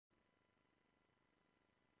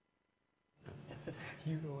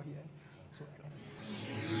hero here. So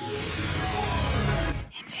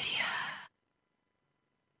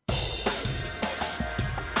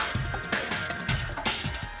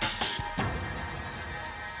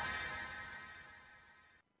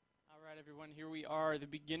everyone, here we are, the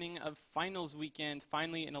beginning of finals weekend,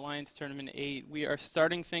 finally in Alliance Tournament 8. We are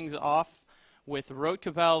starting things off with Rote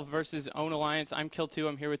Kapelle versus Own Alliance. I'm Kill2,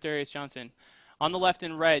 I'm here with Darius Johnson. On the left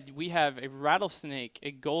in red, we have a Rattlesnake,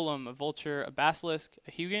 a Golem, a Vulture, a Basilisk,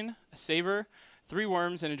 a Hugin, a Saber, 3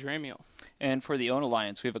 Worms, and a Dramiel. And for the Own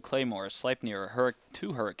Alliance, we have a Claymore, a Sleipnir,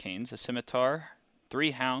 2 Hurricanes, a Scimitar,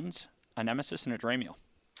 3 Hounds, a Nemesis, and a Dramiel.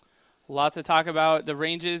 Lots to talk about. The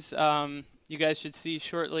ranges you guys should see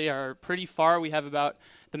shortly are pretty far. We have about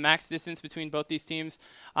the max distance between both these teams.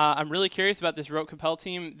 I'm really curious about this Rote Kapelle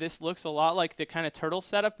team. This looks a lot like the kind of turtle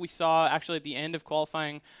setup we saw actually at the end of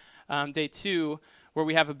qualifying day 2, where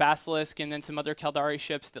we have a Basilisk and then some other Kaldari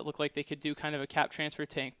ships that look like they could do kind of a cap transfer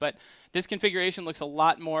tank. But this configuration looks a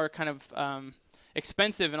lot more kind of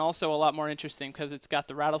expensive and also a lot more interesting because it's got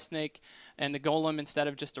the Rattlesnake and the Golem instead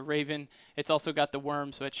of just a Raven. It's also got the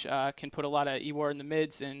Worms, which can put a lot of E-War in the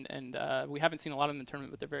mids, and we haven't seen a lot of them in the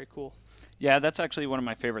tournament, but they're very cool. Yeah, that's actually one of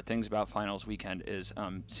my favorite things about finals weekend is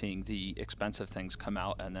seeing the expensive things come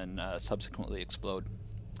out and then subsequently explode.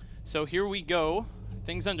 So here we go.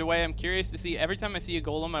 Things underway. I'm curious to see, every time I see a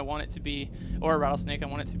Golem, I want it to be, or a Rattlesnake, I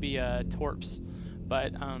want it to be Torps.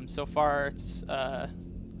 But so far it's to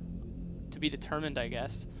be determined, I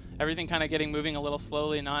guess. Everything kind of moving a little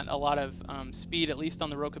slowly, not a lot of speed, at least on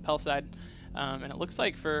the Rote Kapelle side. And it looks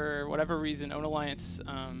like for whatever reason, Own Alliance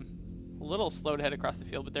a little slow to head across the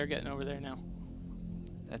field, but they're getting over there now.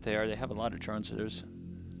 That they are. They have a lot of drones. So there's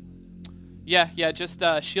yeah, just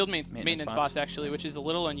shield maintenance bots actually, which is a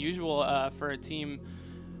little unusual for a team.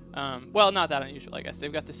 Well, not that unusual, I guess.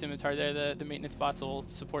 They've got the Scimitar there. The maintenance bots will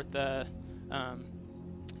support the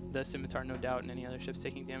Scimitar, no doubt, and any other ships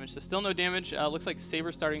taking damage. So still no damage. Looks like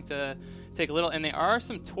Saber's starting to take a little, and there are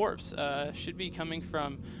some Torps. Should be coming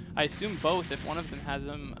from, I assume, both, if one of them has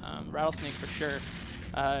them. Rattlesnake for sure.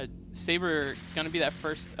 Saber going to be that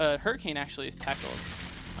first. Hurricane actually is tackled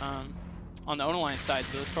on the Own Alliance side,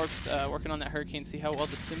 so the Torps working on that Hurricane, see how well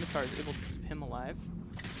the Scimitar is able to keep him alive.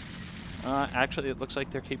 Actually, it looks like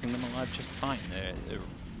they're keeping them alive just fine. The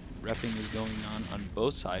repping is going on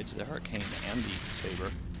both sides, the Hurricane and the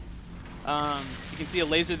Saber. You can see a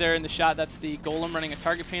laser there in the shot. That's the Golem running a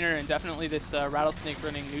target painter, and definitely this Rattlesnake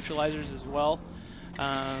running neutralizers as well.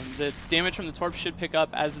 The damage from the Torps should pick up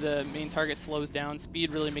as the main target slows down.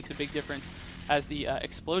 Speed really makes a big difference, as the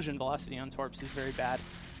explosion velocity on Torps is very bad.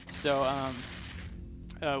 So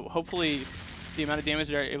hopefully the amount of damage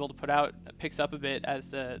they're able to put out picks up a bit as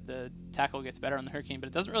the tackle gets better on the Hurricane, but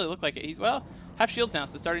it doesn't really look like it. He's, well, half shields now,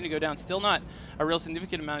 so starting to go down. Still not a real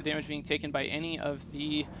significant amount of damage being taken by any of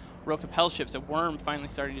the Rote Kapelle ships. A Worm finally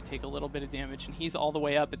starting to take a little bit of damage, and he's all the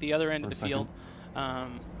way up at the other end of the field.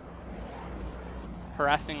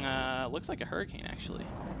 Harassing, looks like a Hurricane, actually.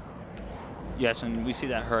 Yes, and we see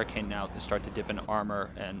that Hurricane now start to dip into armor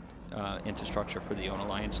and into structure for the Own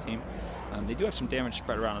Alliance team. They do have some damage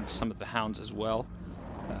spread around onto some of the Hounds as well,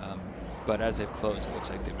 but as they've closed, it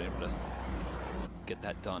looks like they've been able to get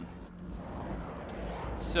that done.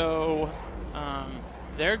 So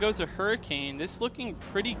there goes a Hurricane. This looking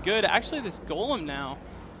pretty good. Actually, this Golem now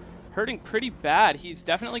hurting pretty bad. He's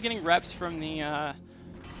definitely getting reps from the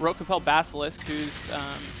Rote Kapelle Basilisk, who's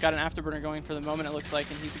got an afterburner going for the moment, it looks like,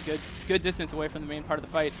 and he's a good distance away from the main part of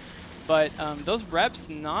the fight. But those reps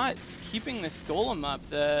not keeping this Golem up.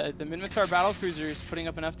 The Minmatar battlecruisers putting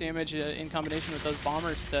up enough damage in combination with those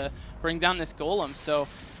bombers to bring down this Golem. So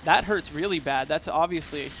that hurts really bad. That's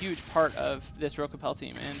obviously a huge part of this Rote Kapelle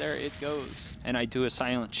team, and there it goes. And I do a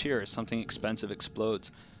silent cheer as something expensive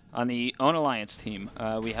explodes. On the Own Alliance team,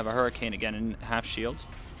 we have a Hurricane again in half shields.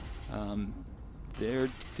 The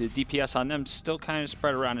DPS on them still kind of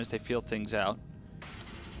spread around as they feel things out.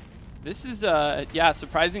 This is, yeah,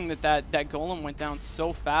 surprising that Golem went down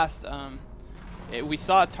so fast. We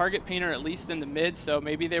saw a target painter at least in the mid, so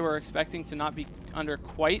maybe they were expecting to not be under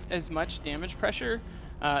quite as much damage pressure.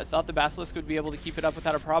 Thought the Basilisk would be able to keep it up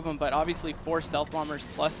without a problem, but obviously 4 stealth bombers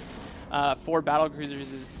plus 4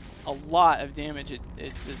 battlecruisers is a lot of damage.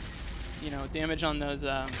 You know, damage on those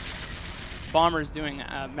bombers doing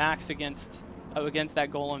max against that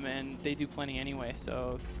Golem, and they do plenty anyway,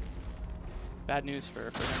 so bad news for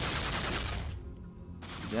them.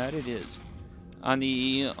 That it is. On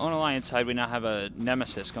the Own Alliance side, we now have a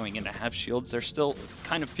Nemesis going into half shields. They're still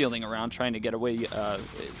kind of feeling around, trying to get away,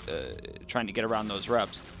 trying to get around those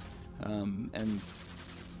reps, and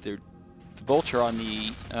they're The Vulture on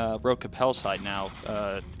the Rote Kapelle side now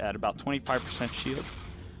at about 25% shield.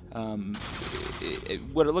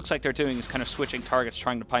 What it looks like they're doing is kind of switching targets,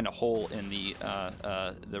 trying to find a hole in the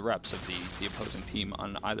reps of the opposing team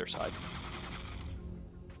on either side.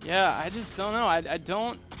 Yeah, I just don't know. I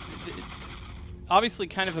don't... Obviously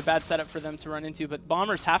kind of a bad setup for them to run into, but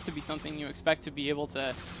bombers have to be something you expect to be able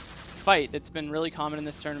to fight. It's been really common in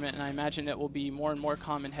this tournament, and I imagine it will be more and more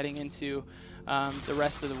common heading into the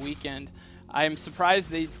rest of the weekend. I'm surprised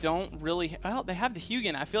they don't really... Well, they have the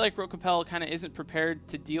Hugin. I feel like Rote Kapelle kind of isn't prepared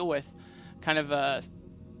to deal with kind of a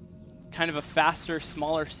faster,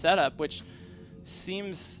 smaller setup, which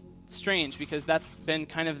seems strange because that's been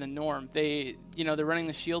kind of the norm. They're running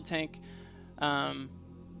the shield tank,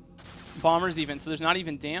 bombers even, so there's not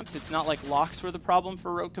even damps. It's not like locks were the problem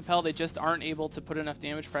for Rote Kapelle. They just aren't able to put enough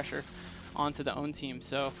damage pressure onto the own team.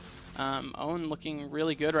 So Own looking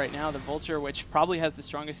really good right now. The Vulture, which probably has the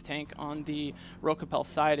strongest tank on the Rote Kapelle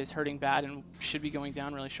side, is hurting bad and should be going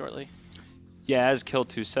down really shortly. Yeah, as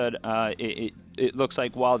Kill2 said, it looks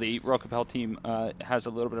like while the Rote Kapelle team has a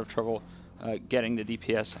little bit of trouble getting the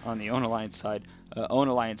DPS on the Own Alliance side, Own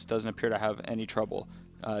Alliance doesn't appear to have any trouble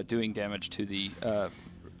doing damage to the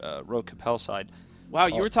Rote Kapelle side. Wow,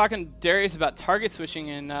 you were talking, Darius, about target switching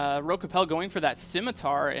and Rote Kapelle going for that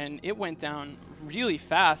scimitar, and it went down really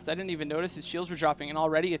fast. I didn't even notice his shields were dropping, and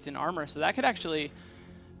already it's in armor, so that could actually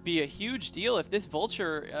be a huge deal if this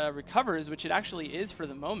Vulture recovers, which it actually is for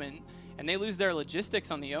the moment, and they lose their logistics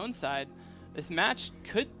on the own side. This match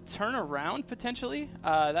could turn around potentially.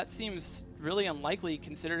 That seems really unlikely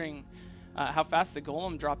considering how fast the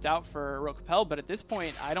Golem dropped out for Rote Kapelle, but at this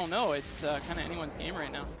point, I don't know. It's kind of anyone's game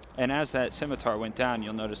right now. And as that scimitar went down,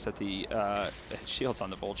 you'll notice that the shields on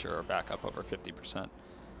the Vulture are back up over 50%.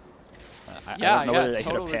 I don't know whether they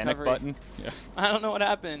hit a panic button. Yeah. I don't know what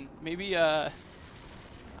happened. Maybe, I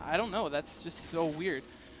don't know. That's just so weird.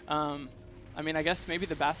 I mean, I guess maybe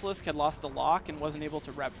the Basilisk had lost a lock and wasn't able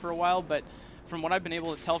to rep for a while, but from what I've been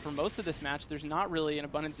able to tell for most of this match, there's not really an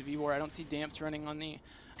abundance of Evor. I don't see damps running on the,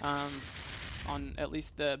 on at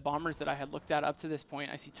least the bombers that I had looked at up to this point.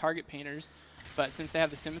 I see target painters, but since they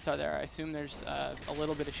have the scimitar there, I assume there's a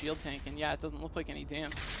little bit of shield tank, and yeah, it doesn't look like any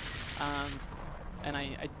damps. And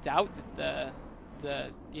I doubt that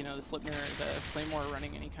the Slipner, the Claymore are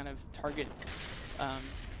running any kind of target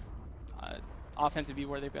offensive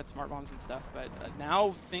Evor. They've got smart bombs and stuff, but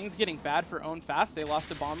now things getting bad for Own fast. They lost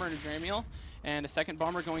a bomber and a Dramiel, and a second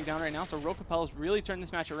bomber going down right now, so Rote Kapelle's really turned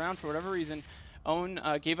this match around. For whatever reason, Own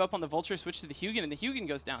gave up on the Vulture, switched to the Hugin, and the Hugin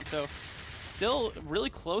goes down. So still really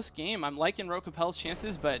close game. I'm liking Rote Kapelle's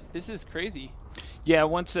chances, but this is crazy. Yeah,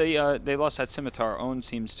 once they lost that scimitar, Own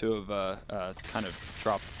seems to have kind of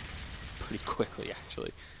dropped pretty quickly,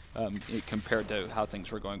 actually, compared to how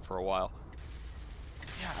things were going for a while.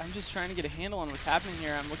 Yeah, I'm just trying to get a handle on what's happening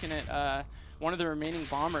here. I'm looking at one of the remaining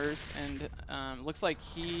bombers, and looks like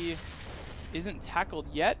he isn't tackled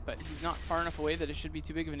yet, but he's not far enough away that it should be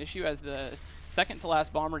too big of an issue as the second to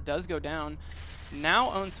last bomber does go down.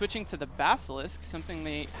 Now Own switching to the Basilisk, something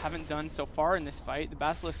they haven't done so far in this fight. The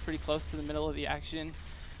Basilisk pretty close to the middle of the action.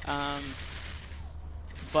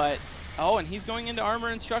 But, oh, and he's going into armor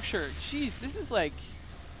and structure. Jeez, this is like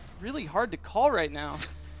really hard to call right now.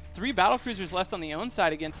 3 battlecruisers left on the Own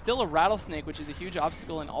side against still a Rattlesnake, which is a huge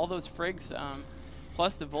obstacle in all those frigs,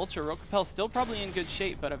 plus the Vulture. Rote Kapelle still probably in good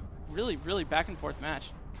shape, but a really, really back and forth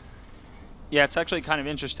match. Yeah, it's actually kind of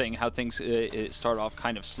interesting how things start off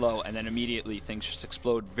kind of slow, and then immediately things just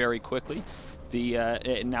explode very quickly.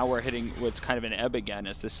 Now we're hitting what's kind of an ebb again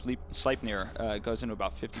as this Sleipnir goes into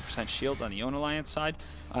about 50% shields on the Own Alliance side.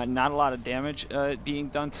 Not a lot of damage being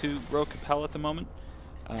done to Rote Kapelle at the moment.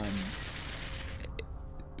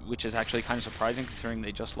 Which is actually kind of surprising considering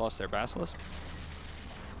they just lost their Basilisk.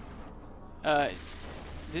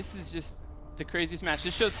 This is just the craziest match.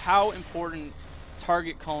 This shows how important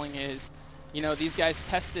target calling is. You know, these guys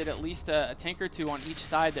tested at least a tank or two on each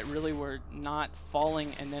side that really were not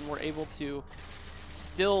falling, and then were able to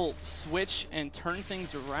still switch and turn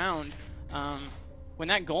things around. When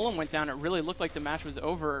that Golem went down, it really looked like the match was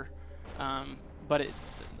over, but it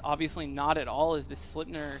obviously not at all as this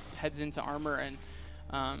Slipner heads into armor, and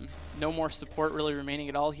no more support really remaining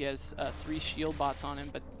at all. He has 3 shield bots on him,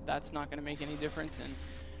 but that's not going to make any difference, and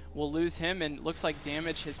we'll lose him. And looks like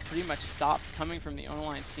damage has pretty much stopped coming from the Own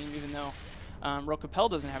Alliance team, even though Rote Kapelle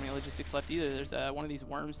doesn't have any logistics left either. There's one of these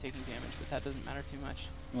worms taking damage, but that doesn't matter too much.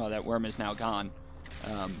 Well, that worm is now gone,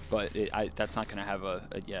 but that's not going to have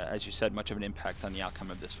yeah, as you said, much of an impact on the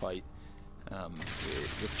outcome of this fight.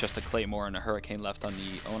 With just a Claymore and a Hurricane left on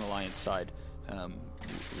the Own Alliance side,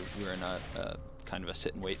 we're in a kind of a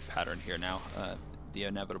sit and wait pattern here now. the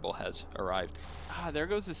inevitable has arrived. Ah, there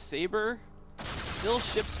goes a Saber. Still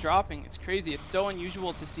ships dropping. It's crazy. It's so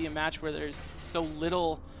unusual to see a match where there's so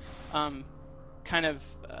little kind of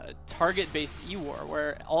target-based E-War,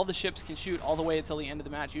 where all the ships can shoot all the way until the end of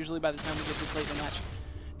the match. Usually by the time we get this late in the match,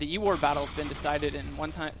 the E-War battle's been decided and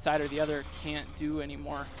one side or the other can't do any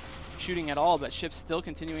more shooting at all, but ships still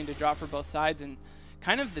continuing to drop for both sides, and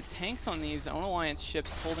kind of the tanks on these Own Alliance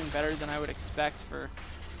ships holding better than I would expect for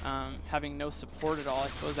having no support at all. I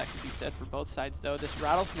suppose that could be said for both sides, though. This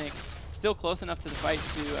Rattlesnake still close enough to the fight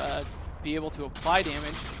to be able to apply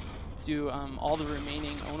damage to all the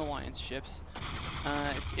remaining Own Alliance ships.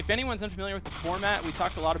 If anyone's unfamiliar with the format, we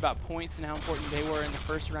talked a lot about points and how important they were in the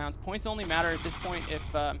first rounds. Points only matter at this point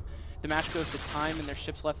if the match goes to time and there's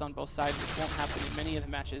ships left on both sides, which won't happen in many of the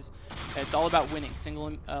matches. It's all about winning. Single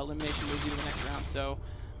elimination moves you to the next round. So,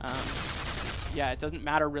 yeah, it doesn't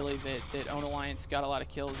matter really that Own Alliance got a lot of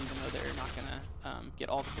kills, even though they're not going to get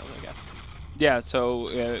all the kills, I guess. Yeah, so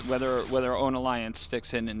whether Own Alliance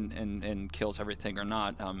sticks in and kills everything or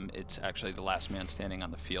not, it's actually the last man standing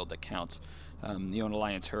on the field that counts. The Own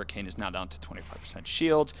Alliance Hurricane is now down to 25%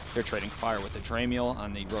 shields. They're trading fire with the Dramiel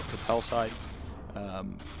on the Rote Kapelle side.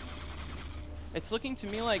 It's looking to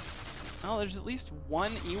me like, oh, there's at least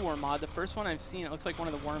one E-War mod. The first one I've seen, it looks like one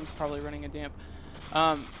of the Worms probably running a damp.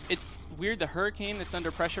 It's weird, the Hurricane that's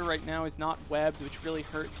under pressure right now is not webbed, which really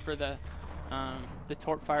hurts for the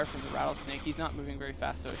torp fire from the Rattlesnake. He's not moving very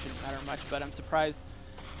fast, so it shouldn't matter much, but I'm surprised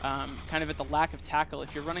kind of at the lack of tackle.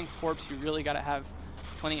 If you're running torps, you really got to have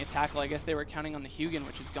plenty of tackle. I guess they were counting on the Hugin,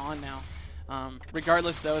 which is gone now.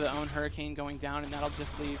 Regardless, though, the Own Hurricane going down, and that'll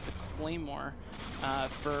just leave the Claymore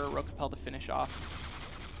for Rote Kapelle to finish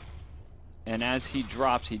off. And as he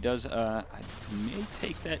drops, he does, I may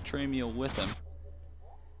take that Dramiel with him,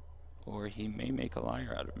 or he may make a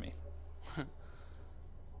liar out of me.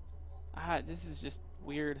 This is just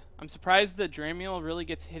weird. I'm surprised the Dramiel really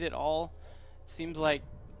gets hit at all. It seems like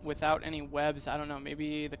without any webs, I don't know,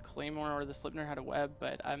 maybe the Claymore or the Slipner had a web,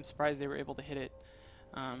 but I'm surprised they were able to hit it.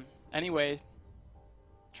 Anyway,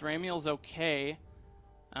 Dramiel's okay.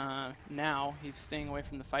 Now he's staying away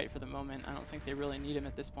from the fight for the moment. I don't think they really need him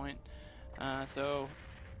at this point. So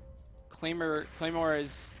Claymore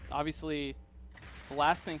is obviously the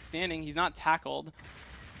last thing standing. He's not tackled,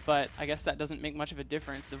 but I guess that doesn't make much of a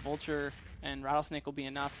difference. The Vulture and Rattlesnake will be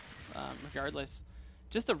enough regardless.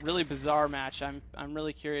 Just a really bizarre match. I'm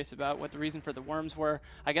really curious about what the reason for the Worms were.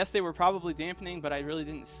 I guess they were probably dampening, but I really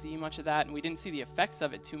didn't see much of that, and we didn't see the effects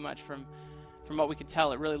of it too much from what we could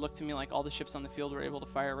tell. It really looked to me like all the ships on the field were able to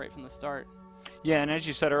fire right from the start. Yeah, and as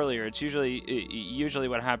you said earlier, it's usually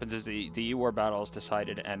what happens is the E-War battle is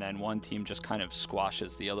decided, and then one team just kind of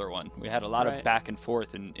squashes the other one. We had a lot of back and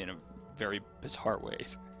forth in a very bizarre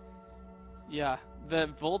ways. Yeah, the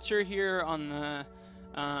Vulture here on the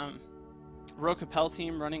Rote Kapelle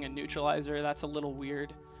team running a neutralizer, that's a little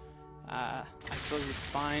weird. I suppose it's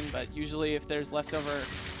fine, but usually if there's leftover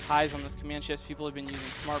highs on those command ships, people have been using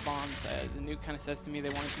smart bombs. The nuke kind of says to me they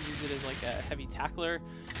wanted to use it as like a heavy tackler,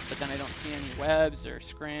 but then I don't see any webs or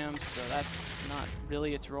scrams, so that's not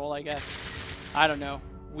really its role, I guess. I don't know.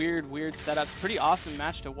 Weird setups. Pretty awesome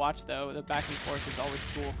match to watch, though. The back and forth is always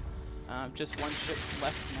cool. Just one ship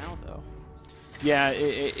left now, though. Yeah,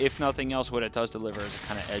 if nothing else, what it does deliver is a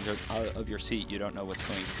kind of edge of your seat. You don't know what's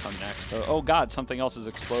going to come next. So, oh God, something else has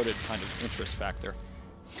exploded kind of interest factor.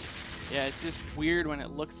 Yeah, it's just weird when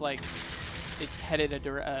it looks like it's headed a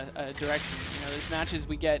direction. You know, there's matches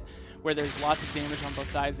we get where there's lots of damage on both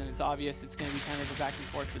sides and it's obvious it's going to be kind of a back and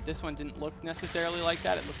forth, but this one didn't look necessarily like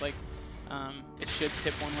that. It looked like it should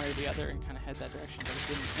tip one way or the other and kind of head that direction, but it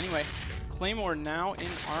didn't. Anyway, Claymore now in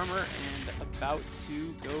armor and about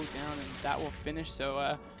to go down, and that will finish.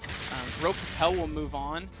 So Rote Kapelle will move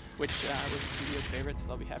on, which was the studio's favorite, so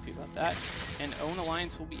they'll be happy about that. And Own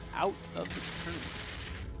Alliance will be out of the tournament.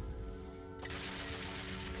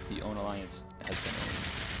 The Own Alliance has been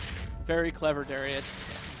owned. Very clever, Darius.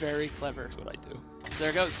 Very clever. That's what I do. So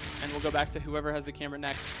there it goes, and we'll go back to whoever has the camera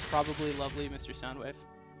next. Probably lovely Mr. Soundwave.